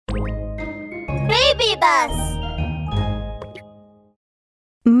Baby Bus!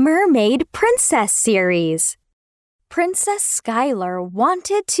 Mermaid Princess Series. Princess Skylar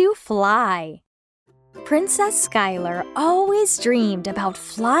wanted to fly. Princess Skylar always dreamed about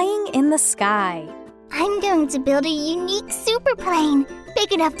flying in the sky. I'm going to build a unique superplane,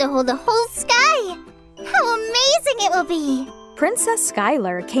 big enough to hold the whole sky. How amazing it will be! Princess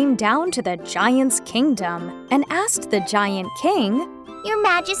Skylar came down to the giant's kingdom and asked the giant king, Your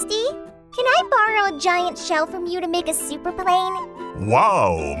Majesty, can I borrow a giant shell from you to make a superplane?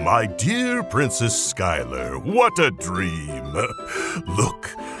 Wow, my dear Princess Skylar, what a dream!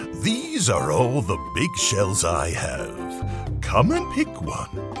 Look, these are all the big shells I have. Come and pick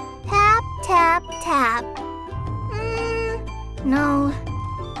one. Tap, tap, tap. No.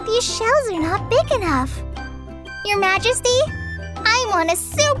 These shells are not big enough. Your Majesty, I want a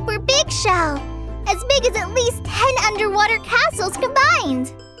super big shell. As big as at least 10 underwater castles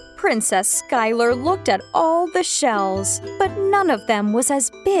combined. Princess Skylar looked at all the shells, but none of them was as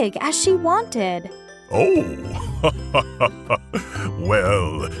big as she wanted. Oh,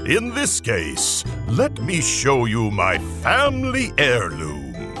 well, in this case, let me show you my family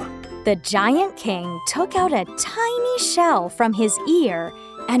heirloom. The giant king took out a tiny shell from his ear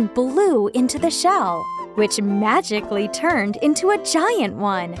and blew into the shell, which magically turned into a giant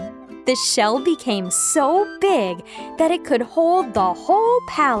one. The shell became so big that it could hold the whole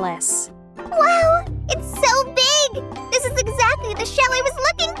palace. Wow, it's so big! This is exactly the shell I was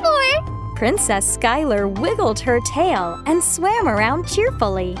looking for! Princess Skylar wiggled her tail and swam around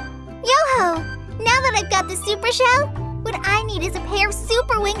cheerfully. Yo-ho! Now that I've got the super shell, what I need is a pair of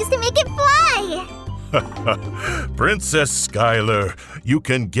super wings to make it fly! Princess Skylar, you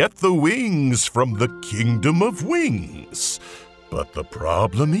can get the wings from the Kingdom of Wings. But the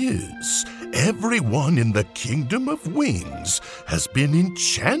problem is, everyone in the Kingdom of Wings has been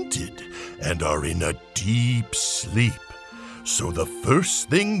enchanted and are in a deep sleep. So the first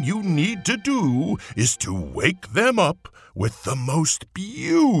thing you need to do is to wake them up with the most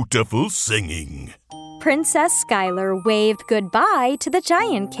beautiful singing. Princess Skylar waved goodbye to the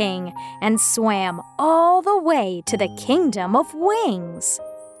Giant King and swam all the way to the Kingdom of Wings.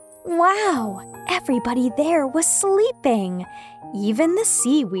 Wow! Everybody there was sleeping. Even the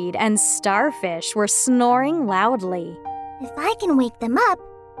seaweed and starfish were snoring loudly. If I can wake them up,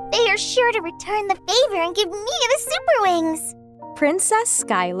 they are sure to return the favor and give me the super wings. Princess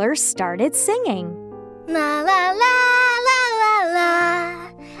Skylar started singing. La la la la la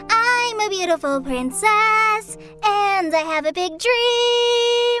la. I'm a beautiful princess, and I have a big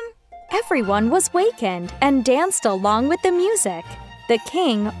dream. Everyone was wakened and danced along with the music. The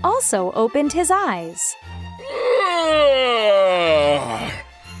king also opened his eyes.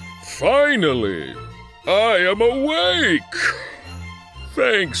 Finally, I am awake.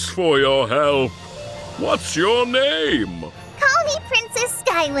 Thanks for your help. What's your name? Call me Princess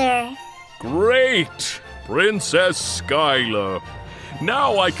Skylar. Great, Princess Skylar.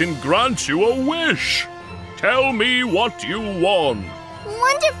 Now I can grant you a wish. Tell me what you want.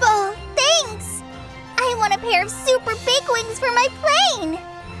 Wonderful, thanks. I want a pair of super big wings for my plane.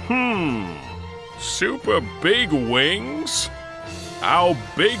 Super big wings? How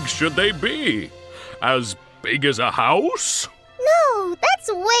big should they be? As big as a house? No,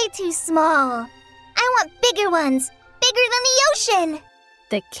 that's way too small. I want bigger ones, bigger than the ocean.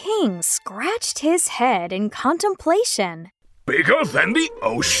 The king scratched his head in contemplation. Bigger than the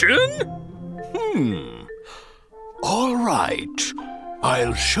ocean? All right.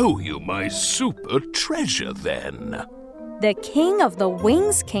 I'll show you my super treasure then. The king of the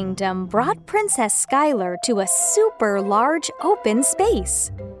Wings Kingdom brought Princess Skylar to a super large open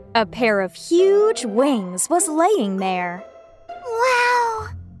space. A pair of huge wings was laying there. Wow!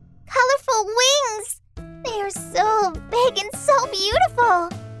 Colorful wings! They are so big and so beautiful.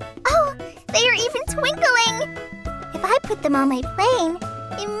 Oh, they are even twinkling. If I put them on my plane,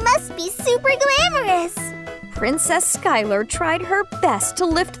 it must be super glamorous. Princess Skylar tried her best to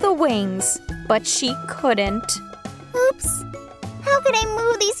lift the wings, but she couldn't. Oops! How can I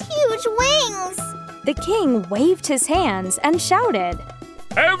move these huge wings? The king waved his hands and shouted,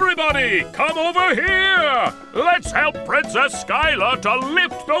 Everybody, come over here! Let's help Princess Skylar to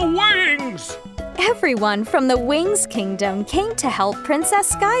lift the wings! Everyone from the Wings Kingdom came to help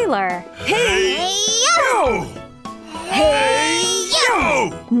Princess Skylar. Hey-yo!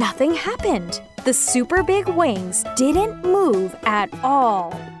 Hey-yo! Nothing happened. The super big wings didn't move at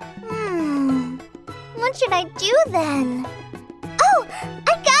all. What should I do then? Oh,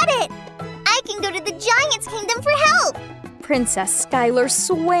 I got it! I can go to the Giant's Kingdom for help! Princess Skylar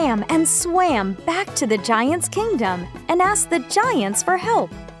swam and swam back to the Giant's Kingdom and asked the Giants for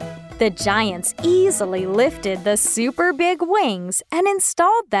help. The giants easily lifted the super big wings and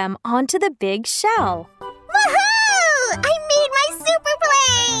installed them onto the big shell. Woohoo! I made my super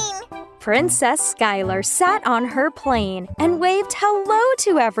plane! Princess Skylar sat on her plane and waved hello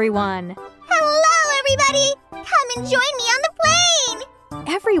to everyone. Hello, everybody! Come and join me on the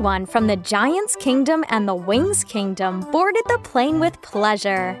plane! Everyone from the Giants' Kingdom and the Wings' Kingdom boarded the plane with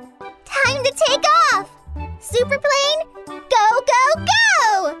pleasure. Time to take off! Super plane, go, go, go!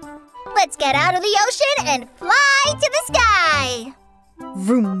 Let's get out of the ocean and fly to the sky!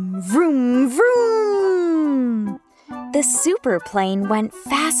 Vroom, vroom, vroom! The super plane went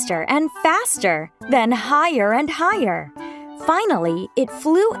faster and faster, then higher and higher. Finally, it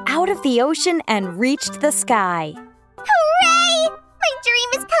flew out of the ocean and reached the sky. Hooray! My dream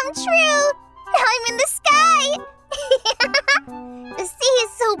has come true! Now I'm in the sky! The sea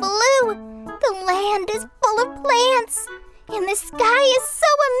is so blue. The land is full of plants. And the sky is so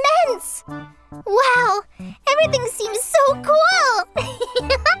immense. Wow! Everything seems so cool!